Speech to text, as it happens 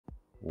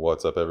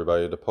What's up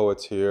everybody, the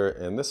Poets here,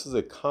 and this is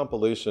a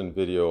compilation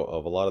video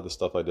of a lot of the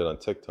stuff I did on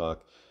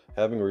TikTok,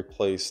 having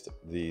replaced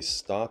the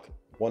stock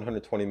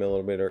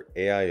 120mm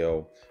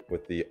AIO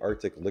with the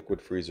Arctic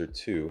Liquid Freezer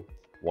 2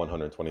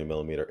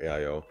 120mm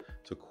AIO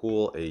to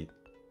cool a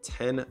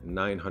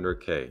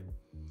 10900K.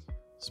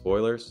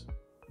 Spoilers,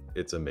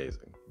 it's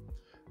amazing.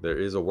 There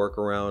is a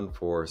workaround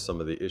for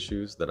some of the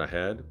issues that I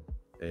had,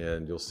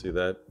 and you'll see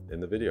that in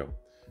the video.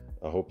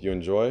 I hope you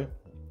enjoy,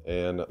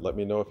 and let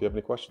me know if you have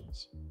any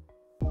questions.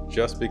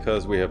 Just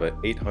because we have an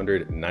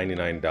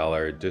 $899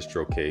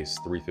 distro case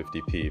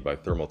 350p by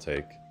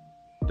Thermaltake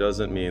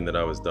doesn't mean that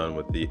I was done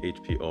with the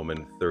HP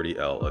OMEN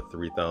 30L, a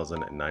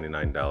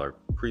 $3,099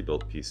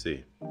 pre-built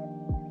PC.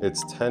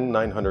 Its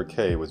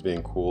 10900K was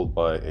being cooled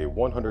by a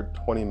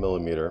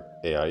 120mm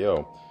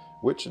AIO,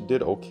 which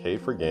did okay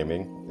for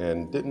gaming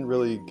and didn't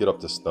really get up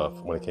to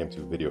snuff when it came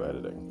to video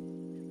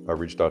editing. I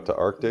reached out to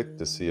Arctic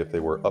to see if they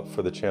were up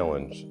for the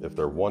challenge, if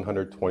their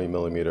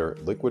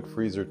 120mm Liquid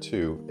Freezer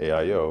 2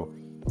 AIO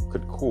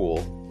could cool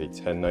a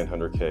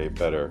 10900K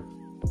better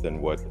than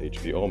what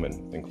HP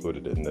OMEN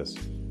included in this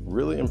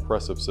really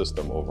impressive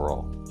system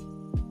overall.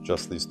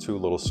 Just these two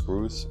little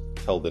screws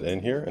held it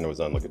in here, and it was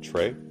on like a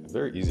tray,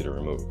 very easy to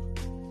remove.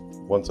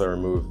 Once I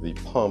remove the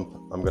pump,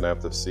 I'm gonna have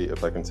to see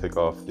if I can take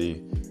off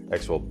the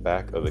actual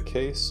back of the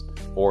case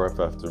or if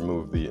I have to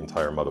remove the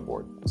entire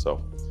motherboard.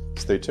 So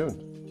stay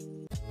tuned.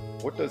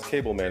 What does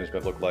cable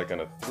management look like on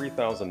a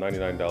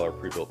 $3,099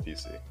 pre-built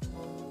PC?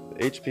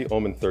 The HP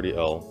OMEN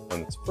 30L,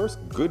 and its first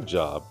good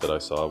job that I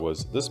saw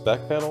was this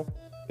back panel.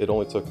 It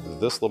only took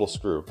this little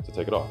screw to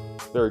take it off.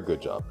 Very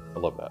good job. I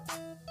love that.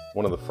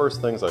 One of the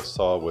first things I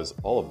saw was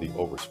all of the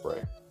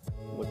overspray.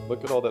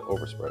 Look at all that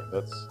overspray.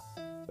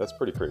 That's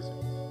pretty crazy.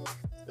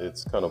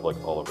 It's kind of like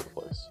all over the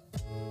place.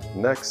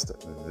 Next,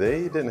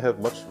 they didn't have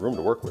much room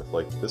to work with.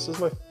 Like, this is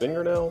my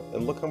fingernail,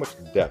 and look how much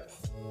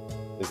depth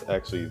is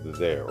actually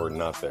there or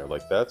not there.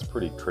 Like, that's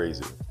pretty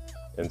crazy.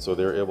 And so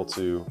they're able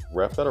to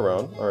wrap that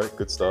around. All right,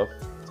 good stuff.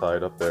 Tie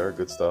it up there,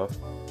 good stuff.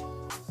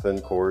 Thin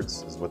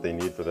cords is what they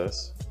need for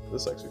this.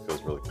 This actually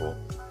feels really cool.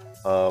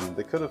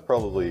 They could have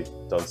probably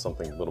done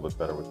something a little bit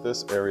better with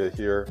this area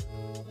here.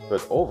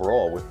 But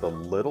overall, with the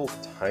little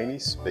tiny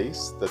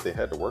space that they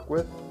had to work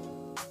with,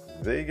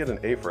 they get an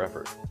A for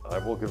effort. I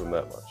will give them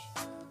that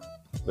much.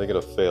 They get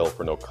a fail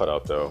for no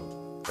cutout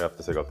though. I have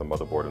to take out the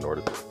motherboard in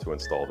order to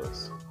install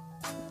this.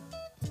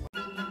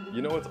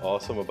 You know what's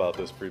awesome about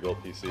this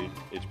pre-built PC,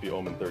 HP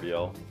OMEN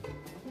 30L?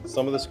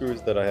 Some of the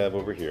screws that I have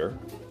over here,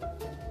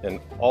 and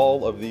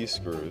all of these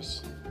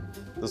screws,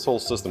 this whole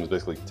system is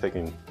basically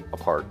taken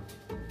apart.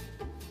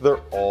 They're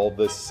all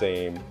the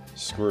same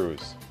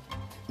screws.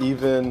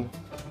 Even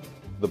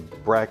the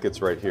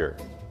brackets right here,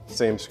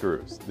 same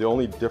screws. The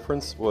only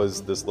difference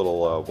was this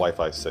little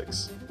Wi-Fi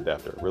 6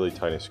 adapter, really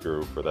tiny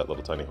screw for that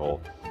little tiny hole.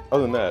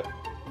 Other than that,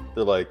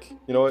 they're like,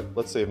 you know what,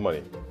 let's save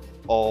money.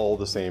 All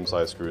the same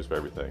size screws for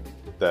everything.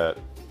 That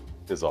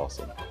is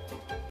awesome.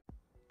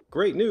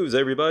 Great news,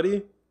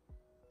 everybody.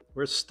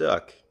 We're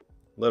stuck.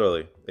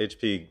 Literally,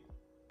 HP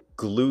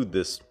glued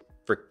this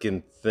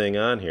frickin' thing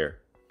on here.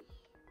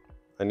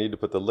 I need to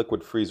put the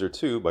Liquid Freezer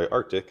 2 by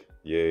Arctic,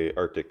 yay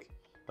Arctic,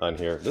 on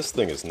here. This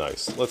thing is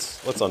nice. Let's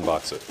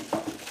unbox it.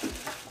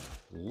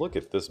 Look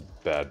at this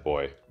bad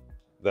boy.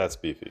 That's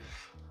beefy.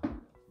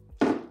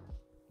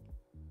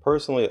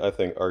 Personally, I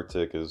think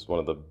Arctic is one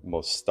of the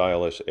most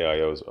stylish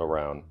AIOs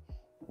around.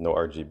 No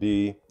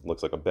RGB,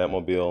 looks like a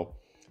Batmobile,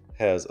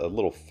 has a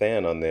little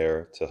fan on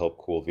there to help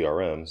cool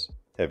VRMs.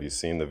 Have you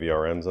seen the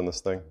VRMs on this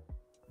thing?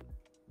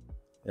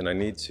 And I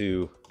need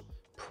to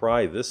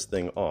pry this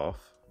thing off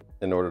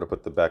in order to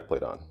put the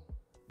backplate on.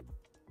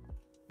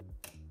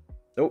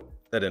 Nope,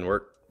 that didn't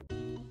work.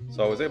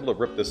 So I was able to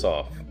rip this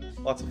off.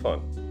 Lots of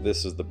fun.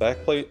 This is the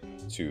backplate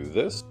to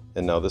this,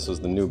 and now this is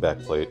the new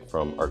backplate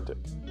from Arctic.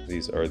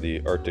 These are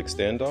the Arctic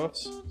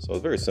standoffs, so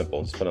it's very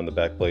simple. Just put on the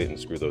backplate and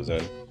screw those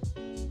in.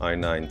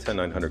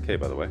 i9-10900K,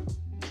 by the way.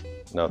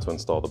 Now to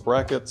install the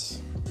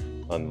brackets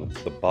on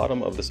the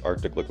bottom of this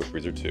Arctic Liquid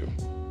Freezer 2.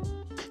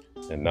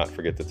 And not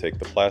forget to take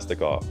the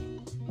plastic off.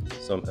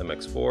 Some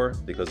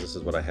MX4, because this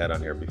is what I had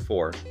on here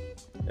before,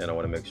 and I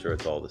want to make sure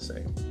it's all the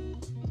same.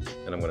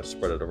 And I'm going to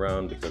spread it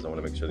around because I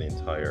want to make sure the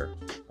entire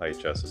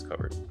IHS is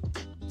covered.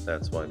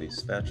 That's why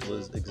these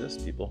spatulas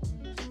exist, people.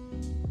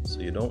 So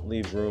you don't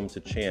leave room to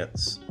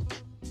chance.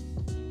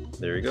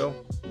 There you go,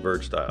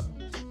 Verge style.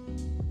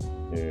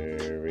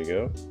 Here we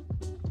go.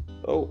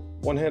 Oh,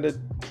 one-handed.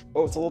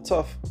 Oh, it's a little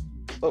tough.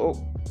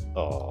 Oh,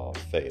 oh,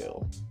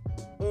 fail.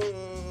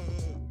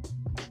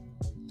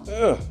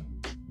 There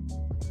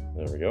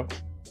we go.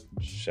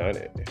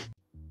 Shiny.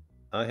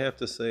 I have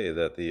to say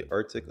that the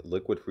Arctic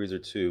Liquid Freezer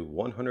 2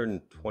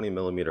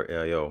 120mm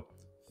AIO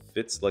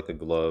fits like a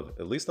glove,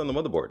 at least on the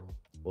motherboard.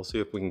 We'll see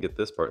if we can get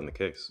this part in the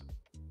case.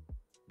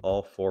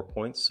 All 4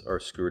 points are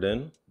screwed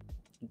in.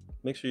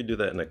 Make sure you do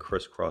that in a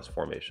crisscross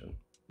formation.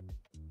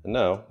 And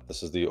now,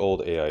 this is the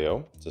old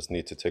AIO. Just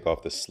need to take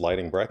off this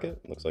sliding bracket.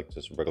 Looks like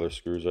just regular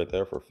screws right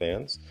there for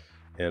fans.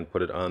 And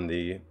put it on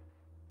the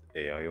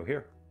AIO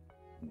here.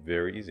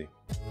 Very easy.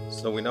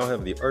 So we now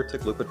have the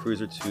Arctic Liquid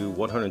Freezer 2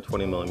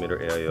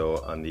 120mm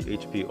AIO on the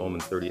HP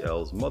OMEN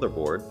 30L's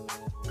motherboard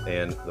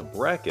and the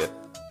bracket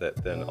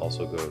that then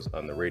also goes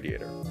on the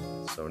radiator.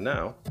 So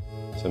now,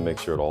 to make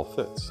sure it all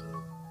fits.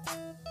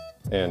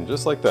 And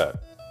just like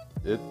that,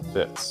 it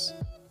fits,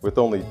 with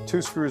only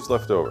 2 screws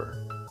left over.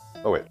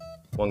 Oh wait,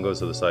 one goes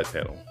to the side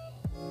panel.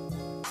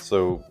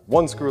 So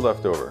 1 screw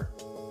left over.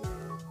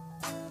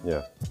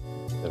 Yeah,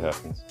 it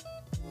happens.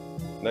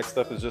 Next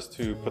step is just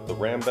to put the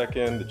RAM back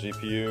in, the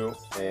GPU,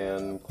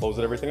 and close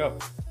everything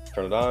up.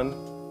 Turn it on,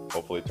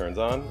 hopefully it turns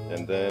on,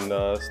 and then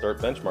start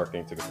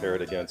benchmarking to compare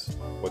it against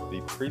what the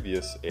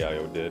previous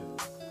AIO did.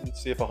 And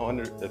see if a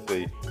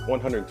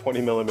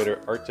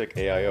 120mm Arctic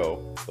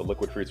AIO, the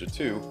Liquid Freezer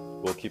 2,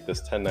 will keep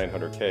this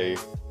 10900K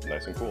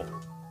nice and cool.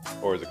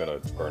 Or is it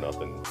going to burn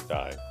up and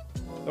die?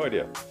 No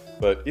idea.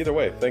 But either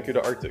way, thank you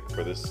to Arctic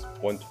for this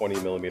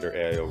 120mm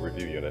AIO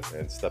review unit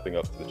and stepping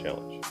up to the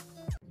challenge.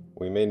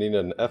 We may need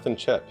an effing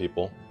chat,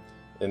 people.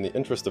 In the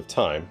interest of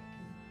time,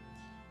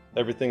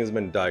 everything has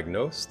been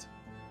diagnosed,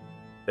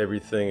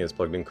 everything is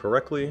plugged in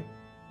correctly,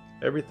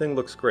 everything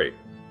looks great.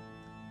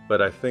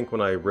 But I think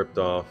when I ripped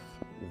off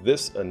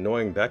this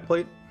annoying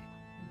backplate,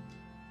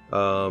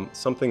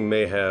 something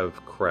may have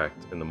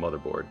cracked in the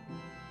motherboard,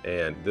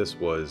 and this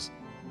was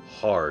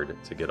hard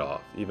to get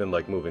off, even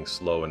like moving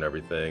slow and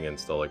everything and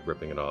still like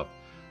ripping it off.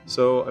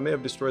 So I may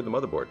have destroyed the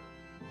motherboard.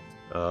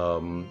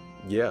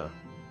 Yeah.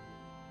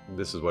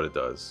 This is what it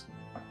does.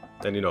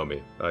 And you know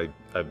me,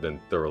 I've been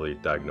thoroughly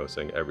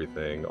diagnosing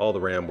everything. All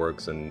the RAM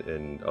works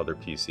in other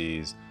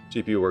PCs,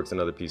 GPU works in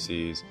other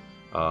PCs,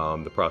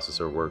 the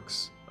processor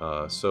works.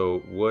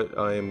 So what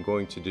I am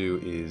going to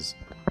do is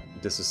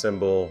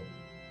disassemble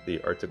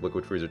the Arctic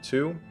Liquid Freezer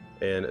 2,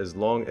 and as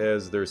long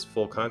as there's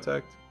full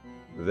contact,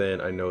 then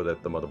I know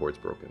that the motherboard's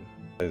broken.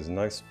 There's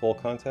nice full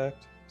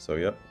contact, so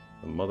yep,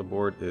 the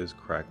motherboard is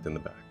cracked in the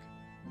back.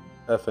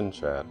 Effin'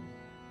 chat.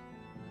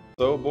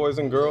 So boys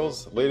and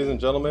girls, ladies and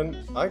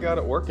gentlemen, I got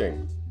it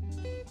working.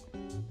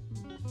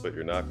 But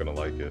you're not gonna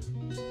like it.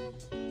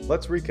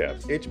 Let's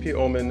recap. HP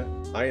OMEN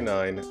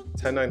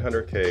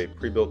i9-10900K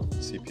prebuilt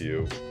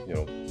CPU,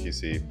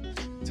 PC,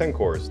 10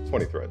 cores,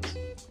 20 threads.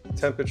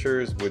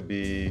 Temperatures would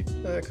be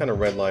kind of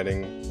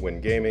redlining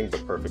when gaming,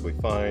 but perfectly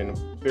fine.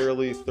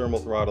 Barely thermal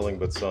throttling,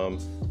 but some.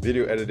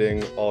 Video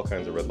editing, all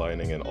kinds of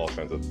redlining and all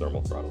kinds of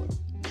thermal throttling.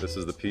 This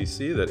is the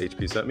PC that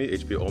HP sent me,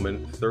 HP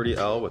OMEN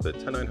 30L with a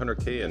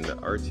 10900K and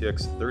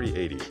RTX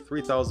 3080,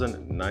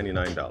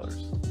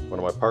 $3,099. One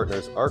of my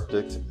partners,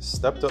 Arctic,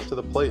 stepped up to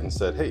the plate and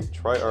said, hey,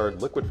 try our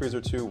Liquid Freezer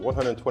 2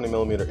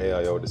 120mm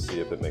AIO to see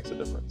if it makes a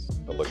difference.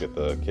 A look at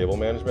the cable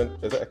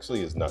management, it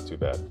actually is not too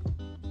bad.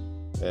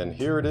 And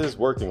here it is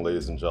working,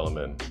 ladies and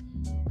gentlemen.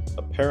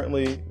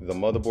 Apparently, the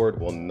motherboard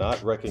will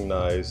not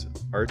recognize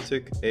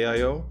Arctic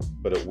AIO,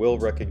 but it will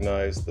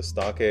recognize the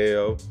stock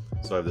AIO.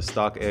 So I have the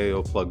stock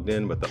AIO plugged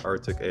in, but the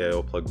Arctic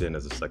AIO plugged in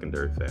as a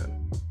secondary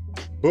fan.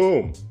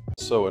 Boom!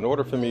 So in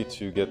order for me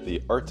to get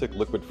the Arctic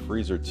Liquid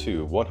Freezer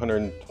 2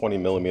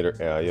 120mm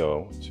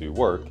AIO to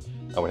work,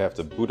 I would have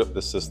to boot up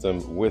the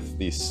system with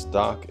the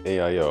stock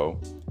AIO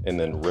and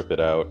then rip it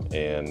out,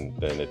 and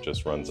then it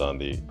just runs on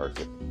the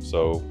Arctic.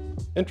 So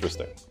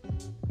interesting.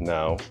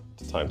 Now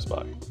to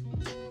TimeSpy.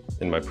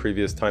 In my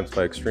previous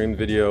TimeSpy Extreme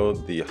video,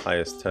 the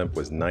highest temp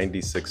was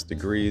 96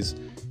 degrees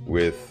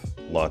with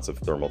lots of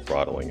thermal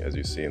throttling, as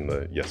you see in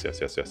the yes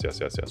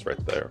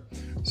right there.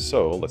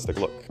 So let's take a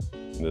look.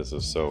 This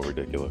is so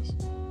ridiculous.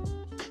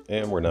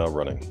 And we're now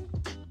running.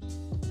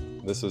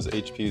 This is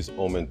HP's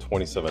OMEN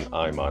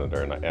 27i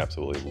monitor, and I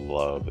absolutely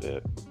love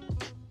it.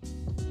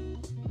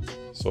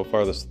 So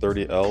far this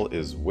 30L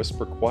is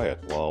whisper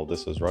quiet while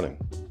this is running.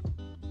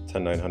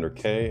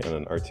 10900K and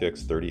an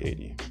RTX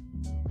 3080.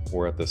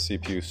 We're at the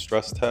CPU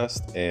stress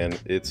test and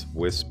it's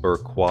whisper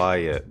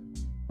quiet.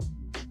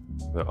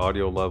 The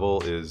audio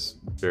level is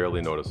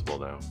barely noticeable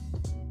now.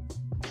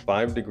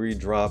 5-degree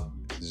drop,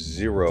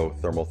 0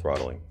 thermal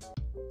throttling.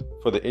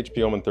 For the HP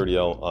OMEN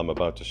 30L, I'm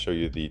about to show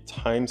you the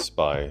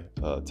TimeSpy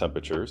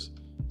temperatures.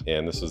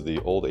 And this is the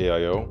old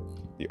AIO.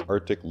 The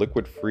Arctic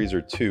Liquid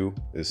Freezer 2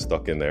 is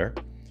stuck in there.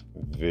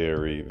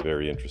 Very,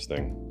 very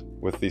interesting.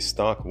 With the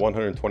stock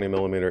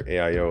 120mm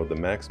AIO, the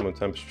maximum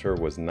temperature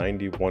was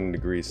 91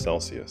 degrees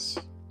Celsius.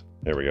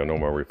 There we go, no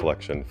more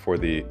reflection. For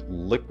the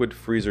Liquid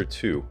Freezer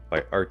 2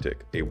 by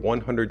Arctic, a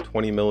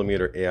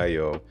 120mm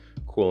AIO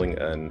cooling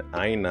an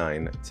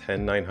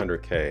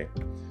i9-10900K,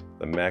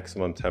 the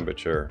maximum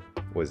temperature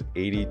was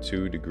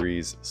 82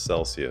 degrees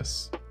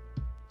Celsius,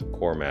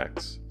 core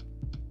max.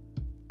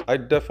 I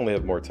definitely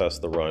have more tests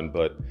to run,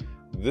 but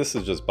this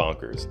is just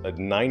bonkers. A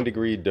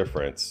 9-degree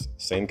difference,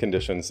 same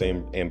condition,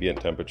 same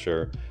ambient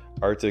temperature.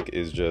 Arctic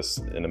is just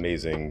an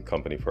amazing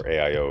company for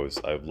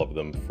AIOs. I've loved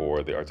them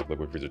for the Arctic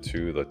Liquid Freezer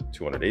 2, the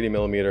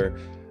 280mm.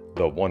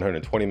 The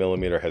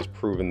 120mm has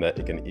proven that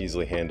it can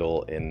easily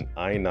handle an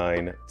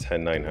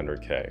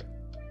i9-10900K.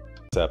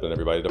 What's happening,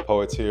 everybody? The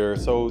Poets here.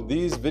 So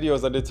these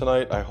videos I did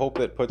tonight, I hope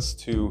that puts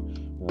to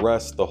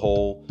rest the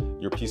whole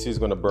your PC is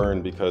going to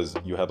burn because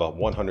you have a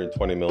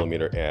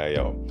 120mm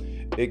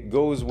AIO. It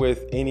goes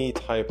with any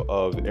type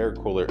of air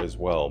cooler as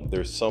well.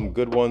 There's some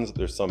good ones,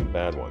 there's some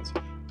bad ones.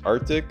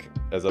 Arctic,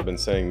 as I've been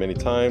saying many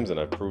times, and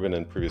I've proven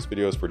in previous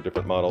videos for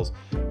different models,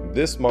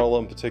 this model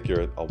in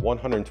particular, a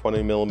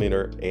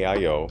 120mm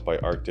AIO by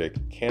Arctic,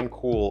 can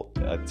cool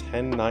a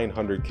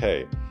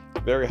 10900K.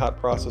 Very hot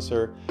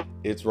processor.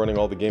 It's running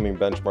all the gaming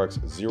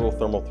benchmarks, zero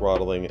thermal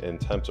throttling, and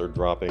temps are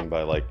dropping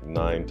by like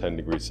 9-10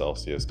 degrees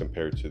Celsius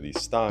compared to the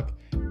stock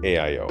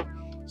AIO.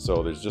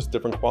 So there's just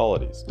different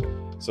qualities.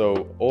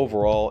 So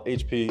overall,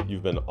 HP,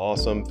 you've been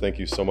awesome. Thank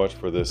you so much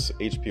for this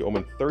HP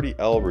OMEN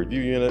 30L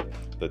review unit.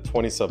 The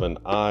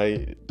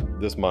 27i,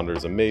 this monitor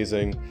is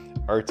amazing.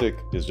 Arctic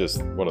is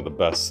just one of the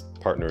best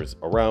partners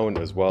around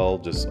as well,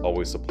 just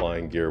always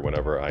supplying gear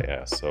whenever I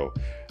ask. So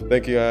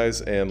thank you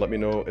guys, and let me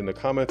know in the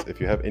comments if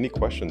you have any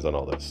questions on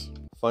all this.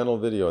 Final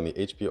video on the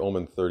HP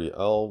OMEN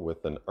 30L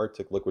with an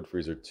Arctic Liquid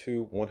Freezer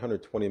 2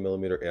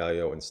 120mm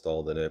AIO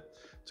installed in it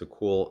to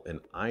cool an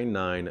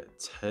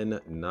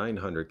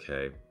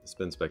i9-10900K. It's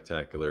been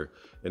spectacular.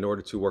 In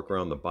order to work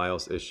around the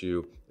BIOS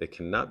issue, it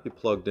cannot be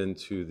plugged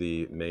into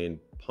the main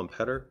pump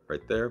header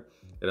right there.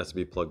 It has to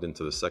be plugged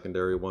into the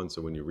secondary one.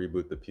 So when you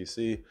reboot the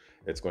PC,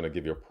 it's going to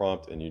give you a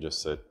prompt and you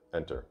just hit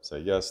enter. Say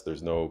yes,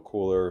 there's no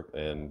cooler,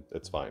 and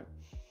it's fine.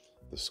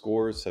 The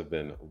scores have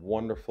been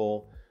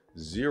wonderful.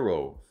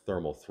 Zero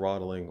thermal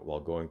throttling while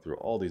going through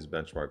all these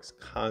benchmarks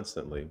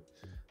constantly.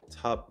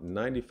 Top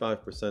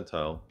 95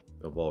 percentile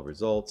of all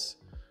results.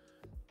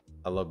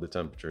 I love the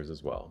temperatures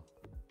as well.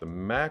 The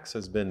max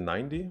has been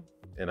 90,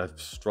 and I've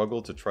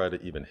struggled to try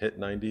to even hit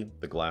 90.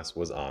 The glass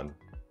was on,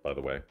 by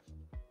the way,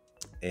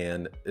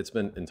 and it's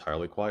been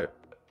entirely quiet.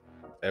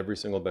 Every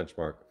single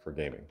benchmark for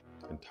gaming,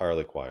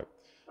 entirely quiet.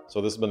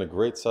 So this has been a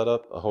great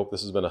setup. I hope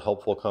this has been a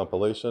helpful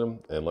compilation,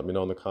 and let me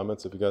know in the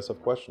comments if you guys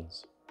have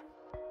questions.